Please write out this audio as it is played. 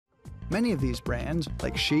Many of these brands,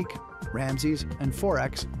 like Chic, Ramsey's, and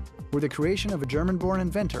Forex, were the creation of a German-born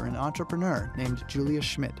inventor and entrepreneur named Julius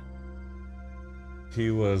Schmidt.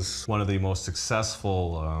 He was one of the most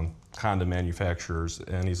successful condom manufacturers,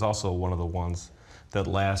 and he's also one of the ones that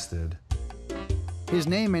lasted. His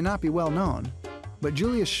name may not be well known, but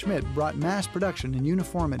Julius Schmidt brought mass production and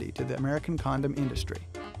uniformity to the American condom industry.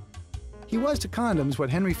 He was to condoms what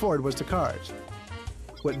Henry Ford was to cars,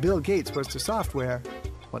 what Bill Gates was to software,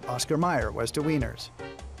 what Oscar Mayer was to wieners.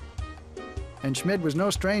 And Schmidt was no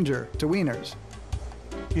stranger to wieners.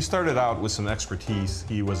 He started out with some expertise.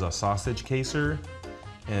 He was a sausage caser,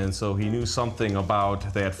 and so he knew something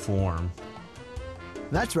about that form.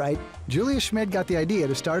 That's right. Julius Schmidt got the idea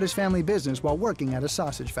to start his family business while working at a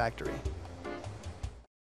sausage factory.